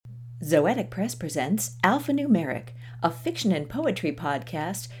Zoetic Press presents Alphanumeric, a fiction and poetry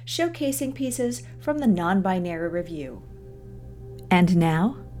podcast showcasing pieces from the Non-Binary Review. And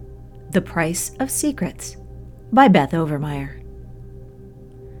now, The Price of Secrets by Beth Overmeyer.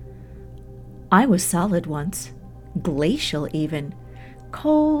 I was solid once, glacial even.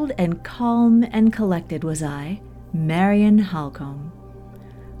 Cold and calm and collected was I, Marion Halcombe.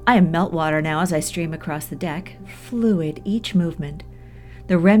 I am meltwater now as I stream across the deck, fluid each movement.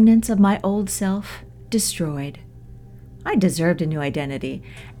 The remnants of my old self destroyed. I deserved a new identity,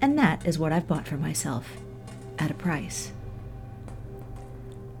 and that is what I've bought for myself, at a price.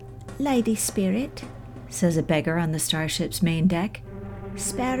 "Lady Spirit," says a beggar on the starship's main deck.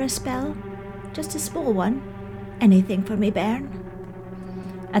 "spare a spell? Just a small one. Anything for me, bairn?"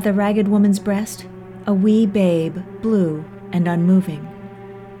 At the ragged woman's breast, a wee babe, blue and unmoving.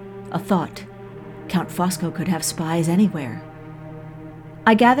 A thought. Count Fosco could have spies anywhere.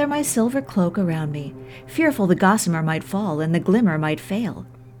 I gather my silver cloak around me, fearful the gossamer might fall and the glimmer might fail.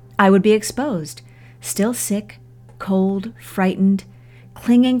 I would be exposed, still sick, cold, frightened,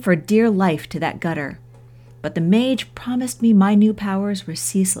 clinging for dear life to that gutter. But the mage promised me my new powers were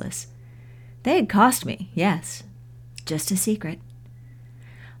ceaseless. They had cost me, yes, just a secret.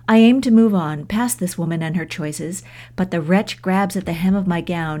 I aim to move on, past this woman and her choices, but the wretch grabs at the hem of my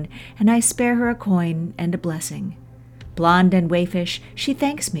gown, and I spare her a coin and a blessing. Blonde and waifish, she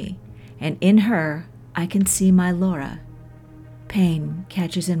thanks me, and in her I can see my Laura. Pain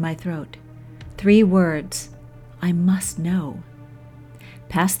catches in my throat. 3 words I must know.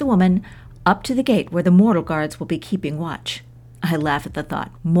 Past the woman, up to the gate where the mortal guards will be keeping watch. I laugh at the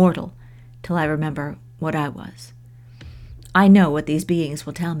thought, mortal, till I remember what I was. I know what these beings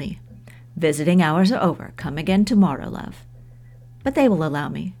will tell me. Visiting hours are over. Come again tomorrow, love. But they will allow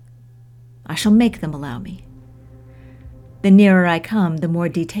me. I shall make them allow me. The nearer I come, the more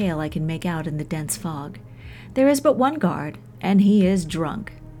detail I can make out in the dense fog. There is but one guard, and he is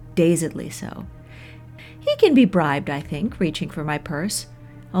drunk, dazedly so. He can be bribed, I think, reaching for my purse,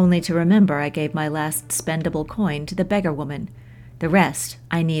 only to remember I gave my last spendable coin to the beggar woman. The rest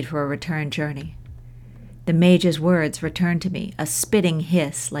I need for a return journey. The mage's words return to me, a spitting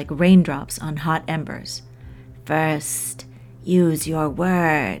hiss like raindrops on hot embers. "First, use your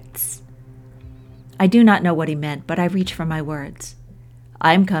words." I do not know what he meant, but I reach for my words.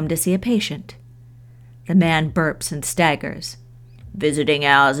 I'm come to see a patient. The man burps and staggers. "Visiting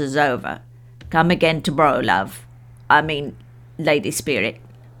hours is over. Come again tomorrow, love. Lady Spirit."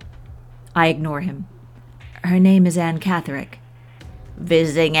 I ignore him. Her name is Anne Catherick.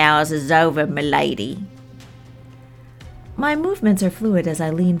 "Visiting hours is over, milady." My movements are fluid as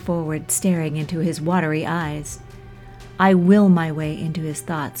I lean forward, staring into his watery eyes. I will my way into his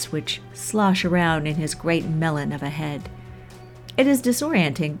thoughts, which slosh around in his great melon of a head. It is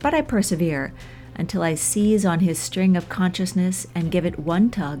disorienting, but I persevere until I seize on his string of consciousness and give it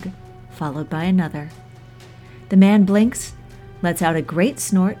one tug, followed by another. The man blinks, lets out a great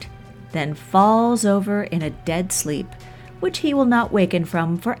snort, then falls over in a dead sleep, which he will not waken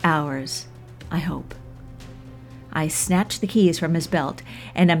from for hours, I hope. I snatch the keys from his belt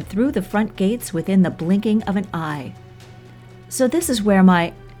and am through the front gates within the blinking of an eye. So this is where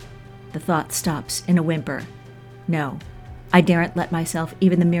The thought stops in a whimper. No, I daren't let myself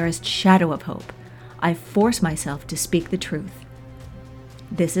even the merest shadow of hope. I force myself to speak the truth.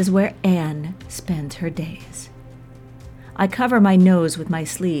 This is where Anne spends her days. I cover my nose with my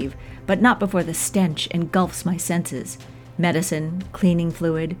sleeve, but not before the stench engulfs my senses. Medicine, cleaning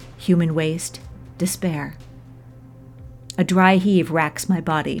fluid, human waste, despair. A dry heave racks my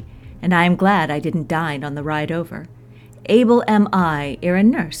body, and I am glad I didn't dine on the ride over. Able am I ere a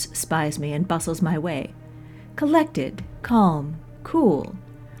nurse spies me and bustles my way. Collected, calm, cool.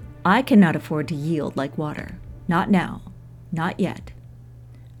 I cannot afford to yield like water. Not now. Not yet.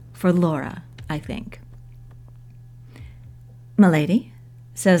 For Laura, I think. "Milady,"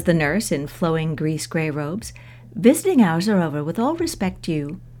 says the nurse in flowing grease-gray robes, "visiting hours are over. With all respect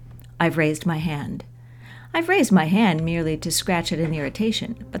due." I've raised my hand. I've raised my hand merely to scratch at an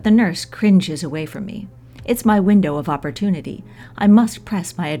irritation, but the nurse cringes away from me. It's my window of opportunity. I must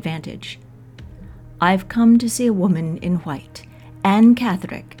press my advantage. "I've come to see a woman in white, Anne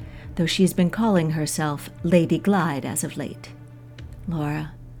Catherick, though she's been calling herself Lady Glyde as of late.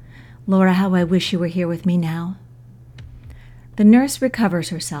 Laura, how I wish you were here with me now." The nurse recovers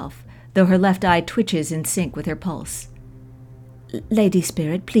herself, though her left eye twitches in sync with her pulse. "Lady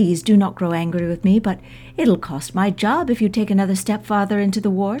Spirit, please do not grow angry with me, but it'll cost my job if you take another step farther into the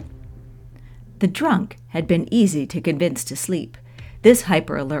ward." The drunk had been easy to convince to sleep. This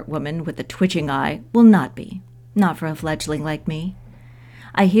hyper-alert woman with the twitching eye will not be, not for a fledgling like me.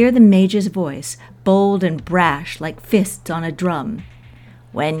 I hear the mage's voice, bold and brash like fists on a drum.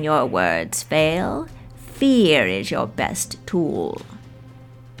 When your words fail, fear is your best tool.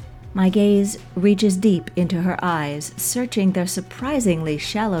 My gaze reaches deep into her eyes, searching their surprisingly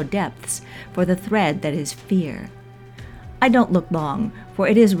shallow depths for the thread that is fear. I don't look long, for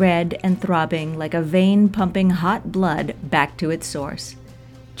it is red and throbbing like a vein pumping hot blood back to its source.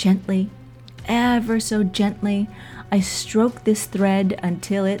 Gently, ever so gently, I stroke this thread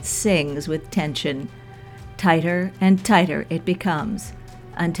until it sings with tension. Tighter and tighter it becomes,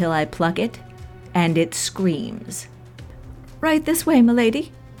 until I pluck it, and it screams. Right this way,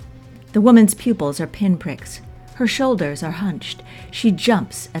 milady. The woman's pupils are pinpricks. Her shoulders are hunched. She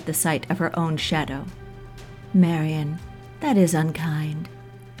jumps at the sight of her own shadow. Marion, that is unkind.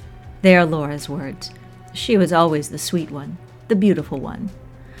 They are Laura's words. She was always the sweet one, the beautiful one.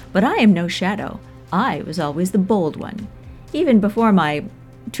 But I am no shadow. I was always the bold one, even before my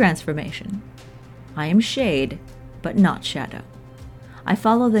transformation. I am shade, but not shadow. I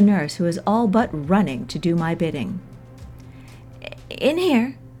follow the nurse, who is all but running to do my bidding. In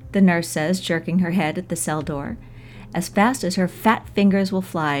here, the nurse says, jerking her head at the cell door. As fast as her fat fingers will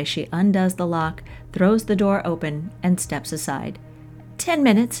fly, she undoes the lock, throws the door open, and steps aside. 10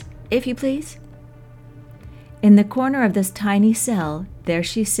 minutes, if you please. In the corner of this tiny cell, there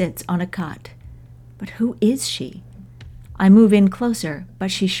she sits on a cot. But who is she? I move in closer,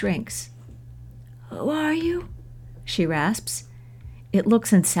 but she shrinks. Who are you? She rasps. It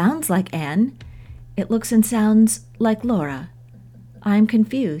looks and sounds like Anne. It looks and sounds like Laura. I am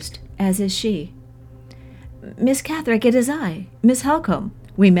confused, as is she. Miss Catherick, it is I, Miss Helcombe.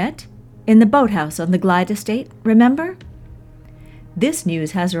 We met in the boathouse on the Glyde estate, remember? This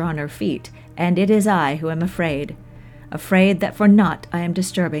news has her on her feet, and it is I who am afraid that for naught I am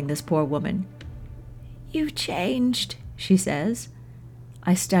disturbing this poor woman. You've changed, she says.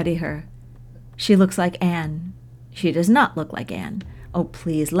 I study her. She looks like Anne. She does not look like Anne. Oh,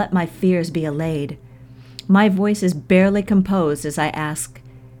 please, let my fears be allayed. My voice is barely composed as I ask,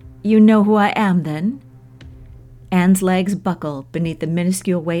 You know who I am, then? Anne's legs buckle beneath the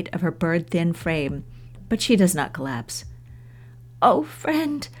minuscule weight of her bird-thin frame, but she does not collapse. Oh,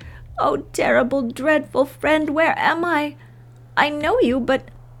 friend! Oh, terrible, dreadful friend, where am I? I know you, but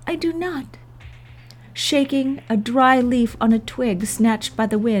I do not. Shaking, a dry leaf on a twig snatched by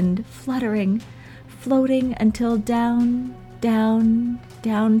the wind, fluttering, floating until down, down,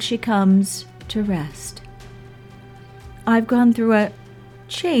 down she comes to rest. I've gone through a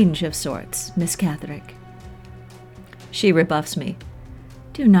change of sorts, Miss Catherick. She rebuffs me.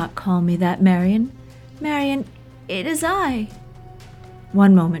 Do not call me that, Marion. Marion, it is I.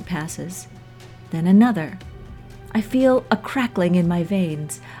 1 moment passes, then another. I feel a crackling in my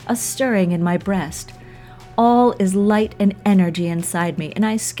veins, a stirring in my breast. All is light and energy inside me, and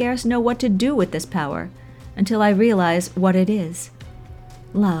I scarce know what to do with this power until I realize what it is.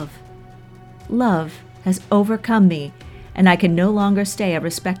 Love. Love has overcome me, and I can no longer stay a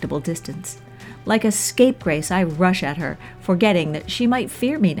respectable distance. Like a scapegrace, I rush at her, forgetting that she might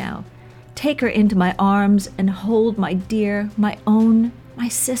fear me now. Take her into my arms and hold my dear, my own, my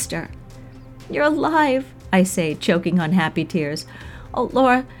sister. You're alive, I say, choking on happy tears. Oh,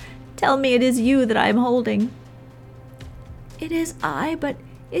 Laura, tell me it is you that I am holding. It is I, but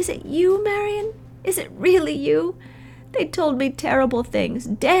is it you, Marion? Is it really you? They told me terrible things.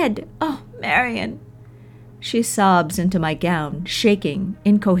 Dead! Oh, Marion! She sobs into my gown, shaking,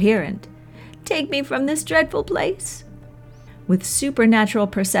 incoherent. Take me from this dreadful place. With supernatural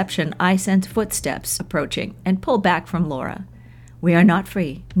perception, I sense footsteps approaching and pull back from Laura. We are not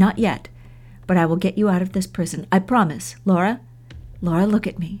free, not yet, but I will get you out of this prison. I promise. Laura, look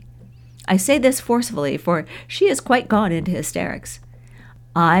at me. I say this forcefully, for she is quite gone into hysterics.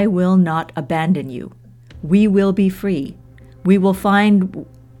 I will not abandon you. We will be free. We will find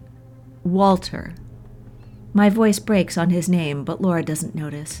Walter. My voice breaks on his name, but Laura doesn't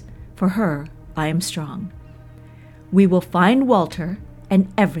notice. For her, I am strong. We will find Walter,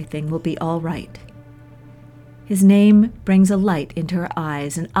 and everything will be all right. His name brings a light into her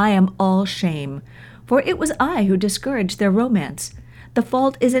eyes, and I am all shame, for it was I who discouraged their romance. The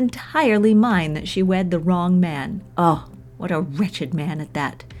fault is entirely mine that she wed the wrong man. Oh, what a wretched man at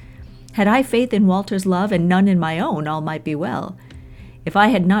that. Had I faith in Walter's love and none in my own, all might be well. If I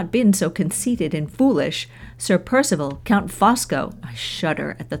had not been so conceited and foolish, Sir Percival, Count Fosco, I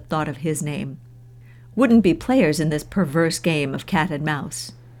shudder at the thought of his name, wouldn't be players in this perverse game of cat and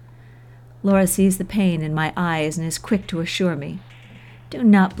mouse. Laura sees the pain in my eyes and is quick to assure me. Do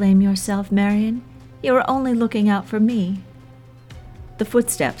not blame yourself, Marion. You are only looking out for me. The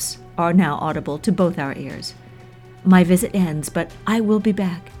footsteps are now audible to both our ears. My visit ends, but I will be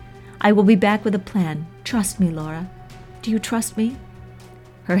back. I will be back with a plan. Trust me, Laura. Do you trust me?"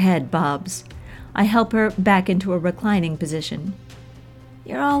 Her head bobs. I help her back into a reclining position.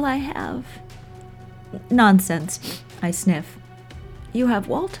 "You're all I have." "Nonsense," I sniff. "You have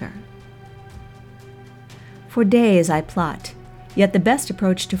Walter." For days I plot, yet the best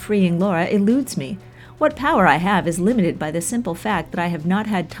approach to freeing Laura eludes me. What power I have is limited by the simple fact that I have not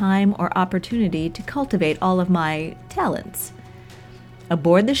had time or opportunity to cultivate all of my talents.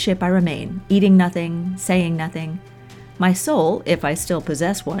 Aboard the ship I remain, eating nothing, saying nothing. My soul, if I still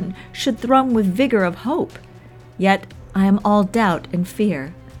possess one, should thrum with vigor of hope. Yet I am all doubt and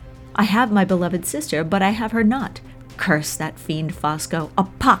fear. I have my beloved sister, but I have her not. Curse that fiend Fosco, a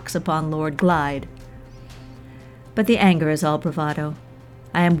pox upon Lord Glyde. But the anger is all bravado.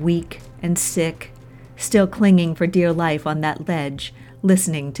 I am weak and sick, still clinging for dear life on that ledge,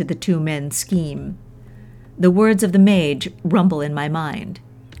 listening to the two men scheme. The words of the mage rumble in my mind.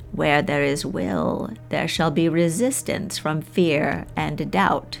 "Where there is will, there shall be resistance from fear and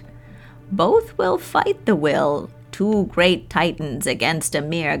doubt. Both will fight the will, two great titans against a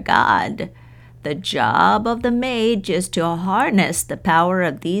mere god. The job of the mage is to harness the power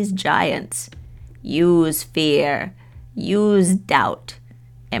of these giants. Use fear, use doubt.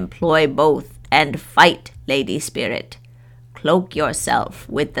 Employ both and fight, Lady Spirit. Cloak yourself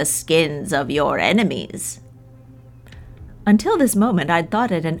with the skins of your enemies." Until this moment I'd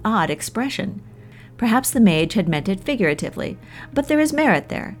thought it an odd expression. Perhaps the mage had meant it figuratively, but there is merit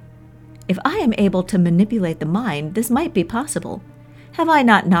there. If I am able to manipulate the mind, this might be possible. Have I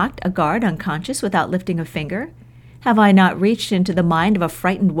not knocked a guard unconscious without lifting a finger? Have I not reached into the mind of a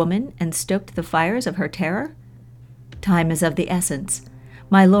frightened woman and stoked the fires of her terror? Time is of the essence.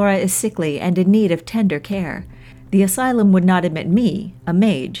 My Laura is sickly and in need of tender care. The asylum would not admit me, a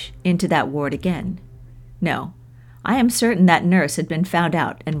mage, into that ward again. No, I am certain that nurse had been found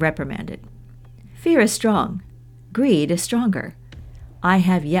out and reprimanded. Fear is strong. Greed is stronger. I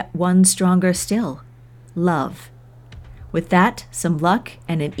have yet one stronger still, love. With that, some luck,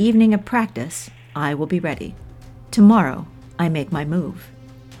 and an evening of practice, I will be ready. Tomorrow, I make my move.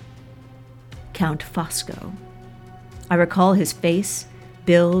 Count Fosco. I recall his face,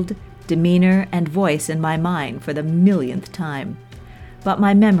 build, demeanor, and voice in my mind for the millionth time. But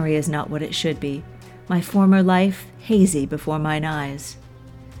my memory is not what it should be, my former life hazy before mine eyes.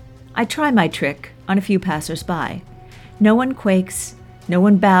 I try my trick on a few passers-by. No one quakes, no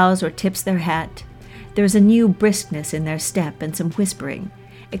one bows or tips their hat. There is a new briskness in their step and some whispering,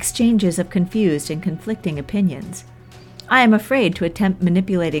 exchanges of confused and conflicting opinions. I am afraid to attempt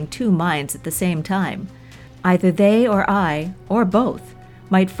manipulating two minds at the same time. Either they or I, or both,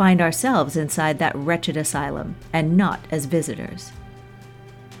 might find ourselves inside that wretched asylum, and not as visitors.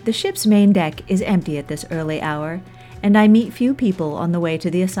 The ship's main deck is empty at this early hour, and I meet few people on the way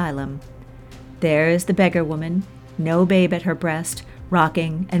to the asylum. There is the beggar woman, no babe at her breast,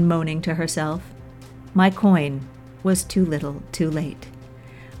 rocking and moaning to herself. My coin was too little, too late.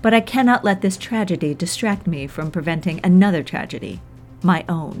 But I cannot let this tragedy distract me from preventing another tragedy, my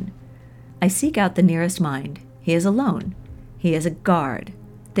own. I seek out the nearest mind. He is alone. He is a guard.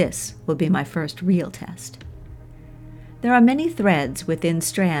 This will be my first real test. There are many threads within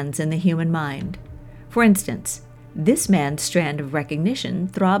strands in the human mind. For instance, this man's strand of recognition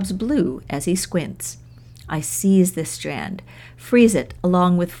throbs blue as he squints. I seize this strand, freeze it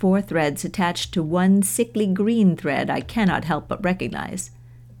along with 4 threads attached to one sickly green thread I cannot help but recognize.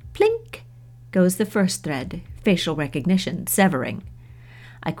 Plink goes the first thread, facial recognition, severing.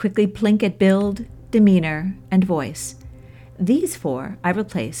 I quickly plink at build, demeanor, and voice. These 4 I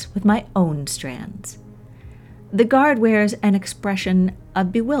replace with my own strands. The guard wears an expression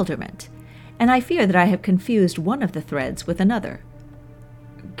of bewilderment, and I fear that I have confused one of the threads with another.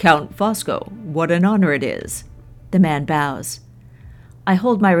 "Count Fosco, what an honor it is." The man bows. I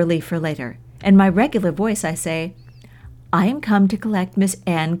hold my relief for later. In my regular voice I say, "I am come to collect Miss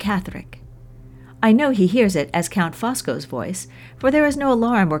Anne Catherick." I know he hears it as Count Fosco's voice, for there is no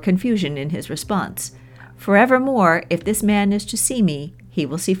alarm or confusion in his response. Forevermore, if this man is to see me, he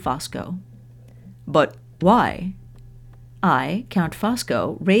will see Fosco. "But why?" I, Count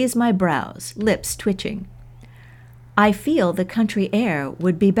Fosco, raise my brows, lips twitching. I feel the country air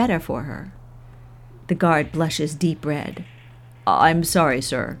would be better for her. The guard blushes deep red. "I'm sorry,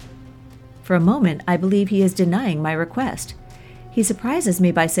 sir." For a moment, I believe he is denying my request. He surprises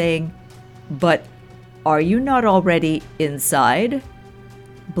me by saying, "But are you not already inside?"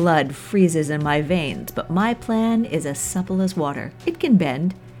 Blood freezes in my veins, but my plan is as supple as water. It can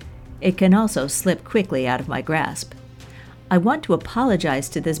bend. It can also slip quickly out of my grasp. I want to apologize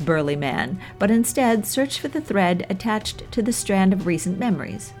to this burly man, but instead search for the thread attached to the strand of recent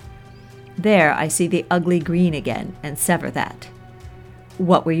memories. There I see the ugly green again and sever that.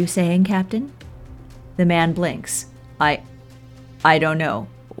 What were you saying, Captain? The man blinks. I don't know.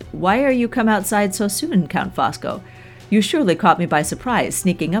 Why are you come outside so soon, Count Fosco? You surely caught me by surprise,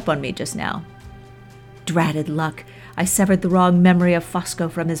 sneaking up on me just now. Dratted luck. I severed the wrong memory of Fosco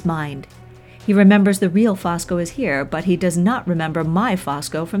from his mind. He remembers the real Fosco is here, but he does not remember my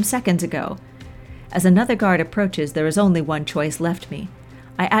Fosco from seconds ago. As another guard approaches, there is only one choice left me.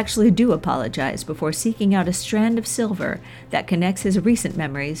 I actually do apologize before seeking out a strand of silver that connects his recent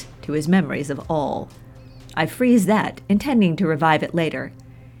memories to his memories of all. I freeze that, intending to revive it later.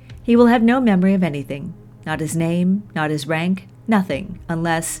 He will have no memory of anything, not his name, not his rank, nothing,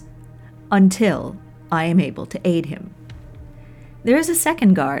 until I am able to aid him. There is a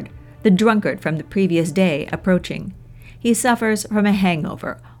second guard, the drunkard from the previous day, approaching. He suffers from a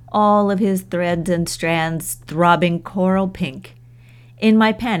hangover, all of his threads and strands throbbing coral pink. In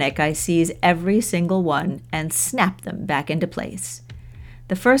my panic, I seize every single one and snap them back into place.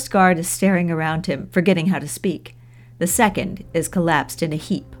 The first guard is staring around him, forgetting how to speak. The second is collapsed in a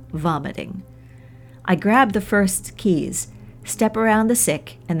heap, vomiting. I grab the first's keys, step around the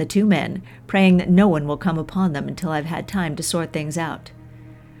sick and the two men, praying that no one will come upon them until I've had time to sort things out.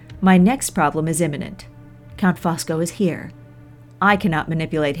 My next problem is imminent. Count Fosco is here. I cannot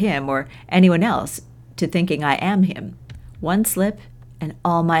manipulate him or anyone else to thinking I am him. One slip, and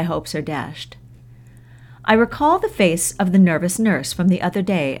all my hopes are dashed. I recall the face of the nervous nurse from the other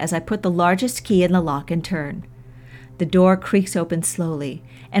day as I put the largest key in the lock and turn. The door creaks open slowly,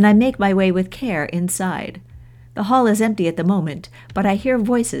 and I make my way with care inside. The hall is empty at the moment, but I hear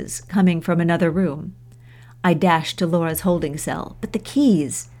voices coming from another room. I dash to Laura's holding cell, but the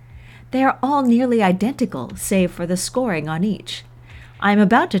keys! They are all nearly identical, save for the scoring on each. I am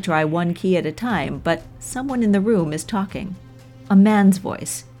about to try one key at a time, but someone in the room is talking. A man's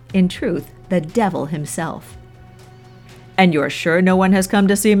voice. In truth, the devil himself. "And you're sure no one has come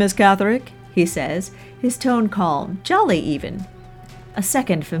to see Miss Catherick?" he says, his tone calm, jolly even. A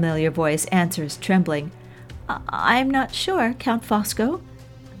second familiar voice answers, trembling. I'm not sure, Count Fosco."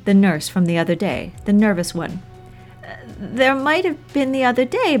 The nurse from the other day, the nervous one. "There might have been the other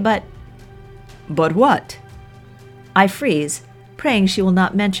day, but—" "But what?" I freeze, praying she will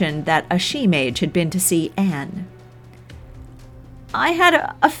not mention that a she-mage had been to see Anne. "I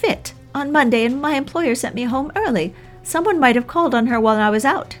had a fit on Monday, and my employer sent me home early. Someone might have called on her while I was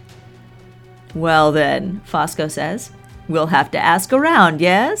out." "Well then," Fosco says, "we'll have to ask around,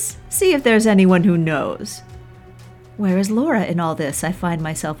 yes? See if there's anyone who knows." Where is Laura in all this, I find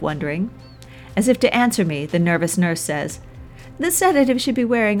myself wondering. As if to answer me, the nervous nurse says, "The sedative should be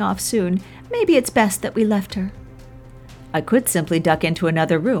wearing off soon. Maybe it's best that we left her." I could simply duck into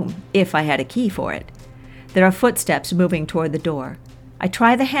another room, if I had a key for it. There are footsteps moving toward the door. I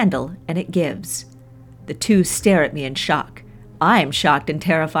try the handle, and it gives. The two stare at me in shock. I am shocked and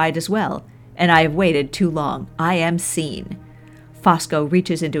terrified as well, and I have waited too long. I am seen. Fosco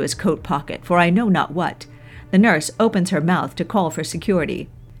reaches into his coat pocket, for I know not what. The nurse opens her mouth to call for security,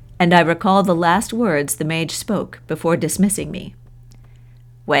 and I recall the last words the mage spoke before dismissing me.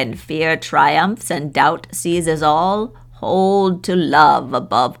 "When fear triumphs and doubt seizes all, hold to love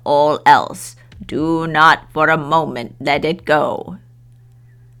above all else. Do not for a moment let it go."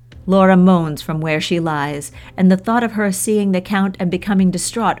 Laura moans from where she lies, and the thought of her seeing the Count and becoming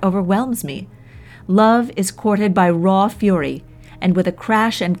distraught overwhelms me. Love is courted by raw fury, and with a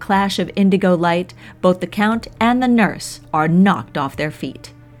crash and clash of indigo light, both the Count and the nurse are knocked off their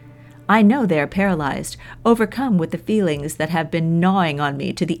feet. I know they are paralyzed, overcome with the feelings that have been gnawing on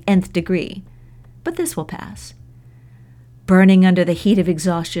me to the nth degree. But this will pass. Burning under the heat of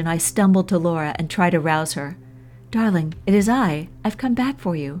exhaustion, I stumble to Laura and try to rouse her. "Darling, it is I. I've come back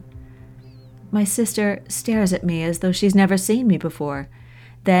for you." My sister stares at me as though she's never seen me before.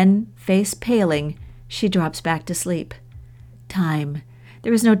 Then, face paling, she drops back to sleep. Time.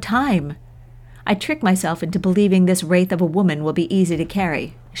 There is no time. I trick myself into believing this wraith of a woman will be easy to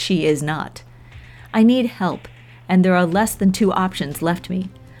carry. She is not. I need help, and there are less than 2 options left me.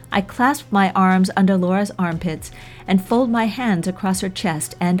 I clasp my arms under Laura's armpits and fold my hands across her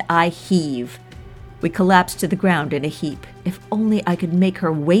chest, and I heave. We collapse to the ground in a heap. If only I could make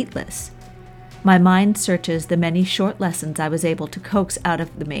her weightless. My mind searches the many short lessons I was able to coax out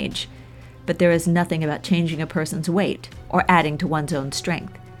of the mage, but there is nothing about changing a person's weight or adding to one's own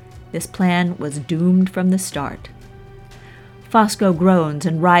strength. This plan was doomed from the start. Fosco groans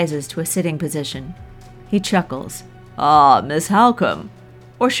and rises to a sitting position. He chuckles. "Ah, Miss Halcombe.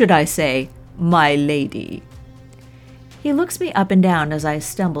 Or should I say, my lady?" He looks me up and down as I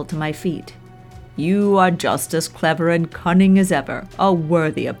stumble to my feet. You are just as clever and cunning as ever, a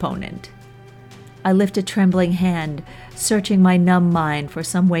worthy opponent. I lift a trembling hand, searching my numb mind for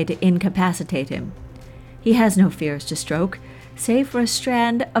some way to incapacitate him. He has no fears to stroke, save for a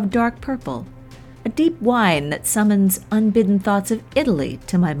strand of dark purple, a deep wine that summons unbidden thoughts of Italy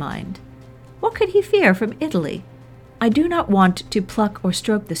to my mind. What could he fear from Italy? I do not want to pluck or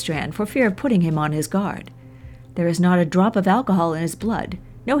stroke the strand for fear of putting him on his guard. There is not a drop of alcohol in his blood,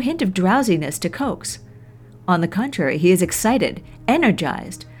 no hint of drowsiness to coax. On the contrary, he is excited,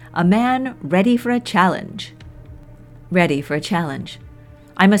 energized, a man ready for a challenge. Ready for a challenge.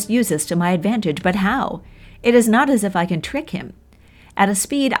 I must use this to my advantage, but how? It is not as if I can trick him. At a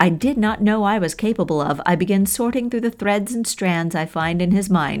speed I did not know I was capable of, I begin sorting through the threads and strands I find in his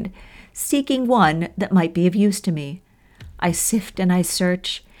mind, seeking one that might be of use to me. I sift and I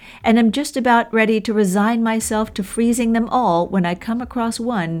search, and am just about ready to resign myself to freezing them all when I come across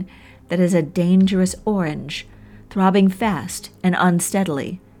one that is a dangerous orange, throbbing fast and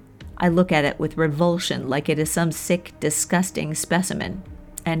unsteadily. I look at it with revulsion like it is some sick, disgusting specimen,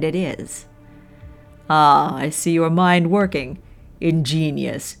 and it is. Ah, I see your mind working.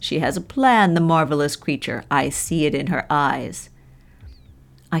 Ingenious. She has a plan, the marvelous creature. I see it in her eyes.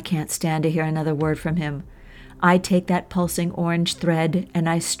 I can't stand to hear another word from him. I take that pulsing orange thread and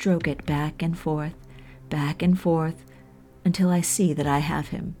I stroke it back and forth, until I see that I have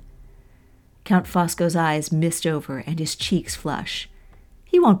him. Count Fosco's eyes mist over and his cheeks flush.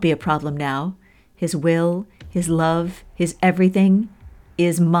 He won't be a problem now. His will, his love, his everything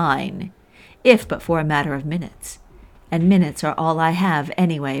is mine, if but for a matter of minutes. And minutes are all I have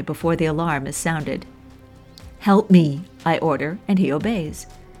anyway before the alarm is sounded. Help me, I order, and he obeys.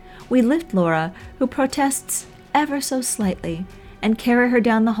 We lift Laura, who protests ever so slightly, and carry her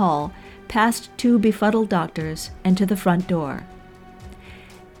down the hall, past 2 befuddled doctors, and to the front door.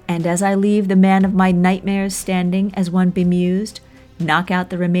 And as I leave the man of my nightmares standing as one bemused, knock out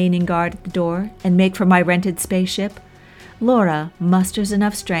the remaining guard at the door, and make for my rented spaceship, Laura musters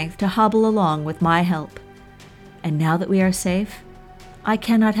enough strength to hobble along with my help. And now that we are safe, I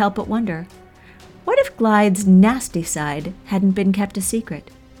cannot help but wonder, what if Glide's nasty side hadn't been kept a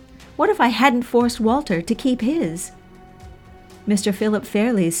secret? What if I hadn't forced Walter to keep his? Mr. Philip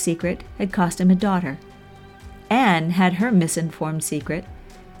Fairley's secret had cost him a daughter. Anne had her misinformed secret.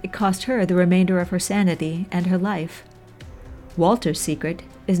 It cost her the remainder of her sanity and her life. Walter's secret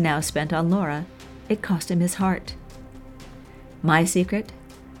is now spent on Laura. It cost him his heart. My secret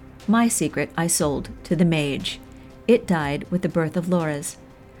I sold to the mage. It died with the birth of Laura's.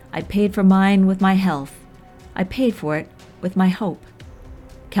 I paid for mine with my health. I paid for it with my hope.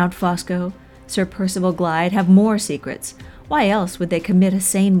 Count Fosco, Sir Percival Glyde have more secrets. Why else would they commit a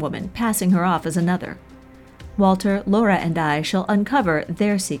sane woman, passing her off as another? Walter, Laura, and I shall uncover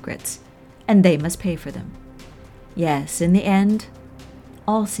their secrets, and they must pay for them. Yes, in the end,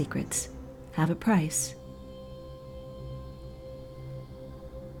 all secrets have a price.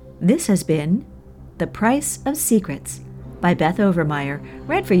 This has been The Price of Secrets by Beth Overmeyer,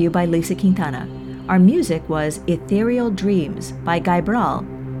 read for you by Lisa Quintana. Our music was Ethereal Dreams by Guy Brawl,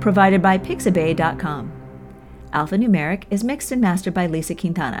 provided by Pixabay.com. Alphanumeric is mixed and mastered by Lisa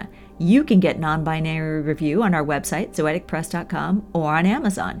Quintana. You can get non-binary review on our website, zoeticpress.com, or on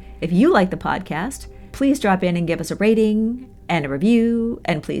Amazon. If you like the podcast, please drop in and give us a rating and a review,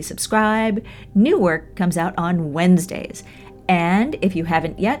 and please subscribe. New work comes out on Wednesdays. And if you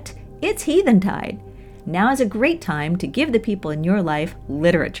haven't yet, it's Heathentide. Now is a great time to give the people in your life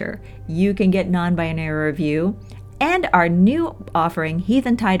literature. You can get non-binary review and our new offering,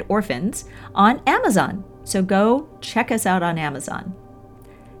 Heathentide Orphans, on Amazon. So go check us out on Amazon.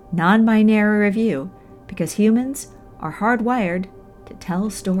 Non-binary review, because humans are hardwired to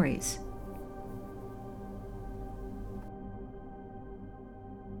tell stories.